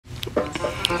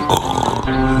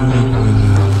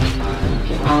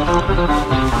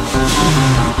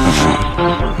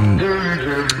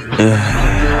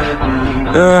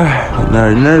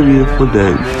another beautiful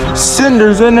day.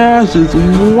 Cinders and ashes,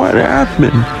 what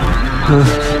happened?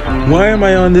 Why am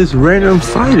I on this random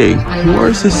sighting?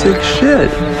 Where's the sick shit?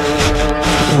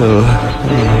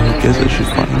 I guess I should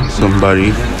find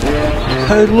somebody.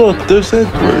 Hey look, there's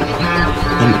Edward.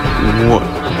 And what?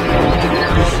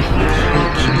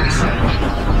 Jeez.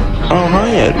 Oh,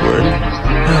 hi Edward.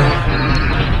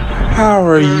 How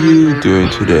are you doing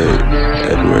today,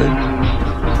 Edward?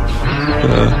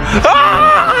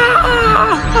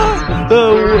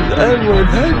 Edward,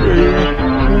 Henry,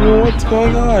 what's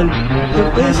going on? Your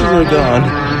faces are gone.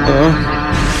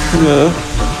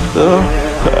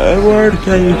 Edward,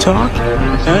 can you talk?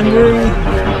 Henry?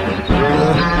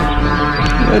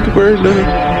 Edward,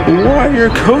 why are your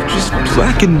coats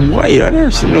black and white? I've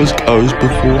never seen those colors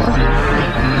before.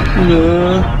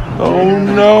 Oh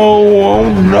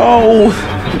no!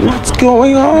 What's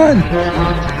going on?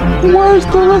 Where's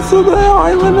the rest of the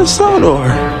island of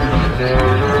Sodor?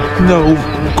 No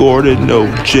Gordon, no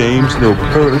James, no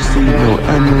Percy, no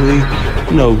Emily,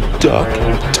 no Duck,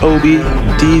 Toby,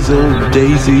 Diesel,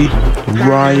 Daisy,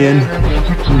 Ryan,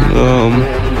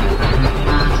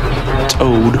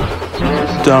 Toad,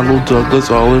 Donald, Douglas,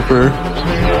 Oliver,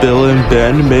 Bill, and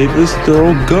Ben. Mavis, they're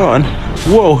all gone.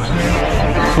 Whoa!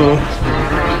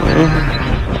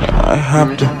 I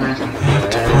have to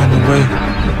find a way.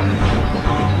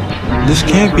 This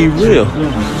can't be real.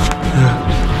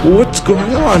 What's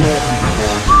going on?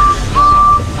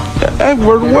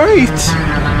 Edward, wait!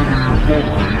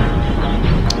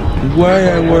 Why,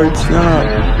 Edward, stop?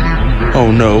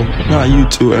 Oh no, not you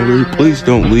two, Edward. Please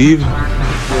don't leave.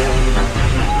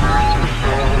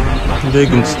 They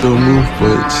can still move,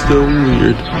 but it's still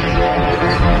weird. I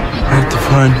have to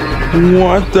find...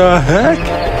 What the heck?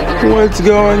 What's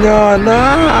going on?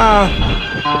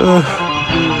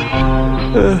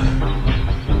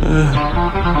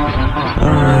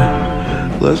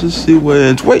 Alright, let's just see what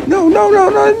ends. Wait, no,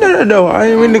 I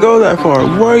didn't mean to go that far.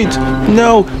 Wait,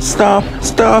 no, stop.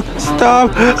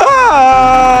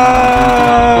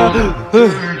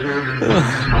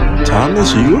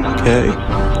 Thomas, are you okay?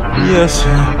 Yes,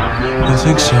 I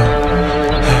think so.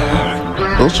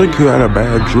 Looks like you had a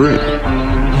bad dream.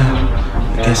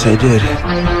 I guess I did.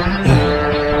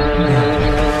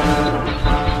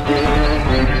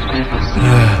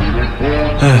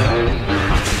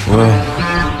 Well,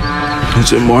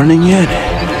 is it morning yet?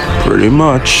 Pretty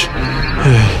much.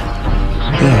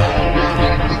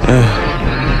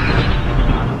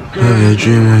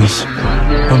 Dreamers.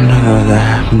 None of that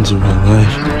happens in real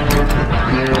life.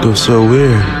 It goes so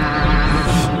weird.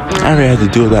 I already had to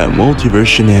do that multiverse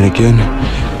shenanigan.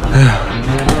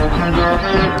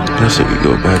 Guess I could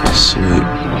go back to sleep.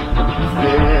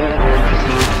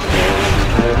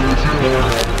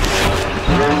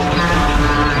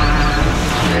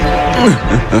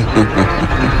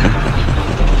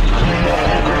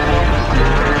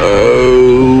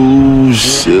 Oh,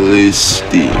 silly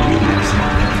Stevie.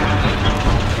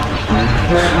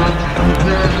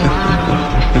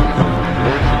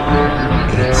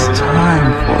 It's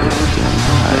time for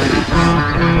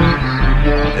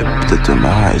the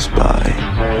demise by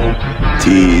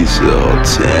Diesel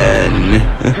 10.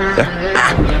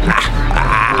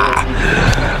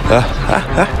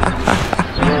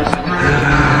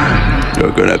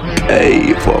 You're gonna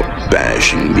pay for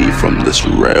bashing me from this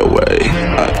railway.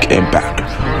 I came back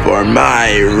for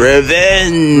my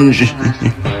revenge.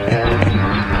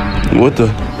 What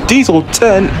the? Diesel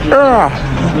 10?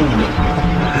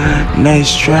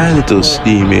 Nice try, little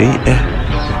Steamy.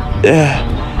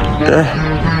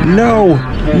 No,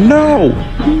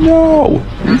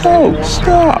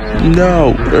 stop.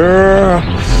 No.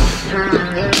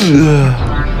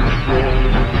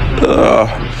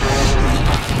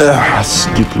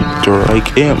 Stupid door, I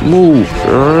can't move.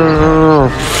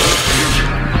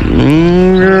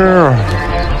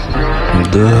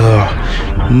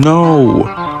 No.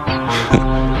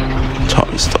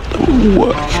 Thomas thought that would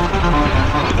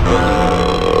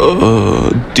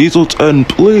work. Diesel 10,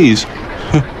 please.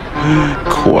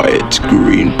 Quiet,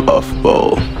 green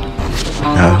puffball.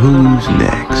 Now who's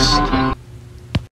next?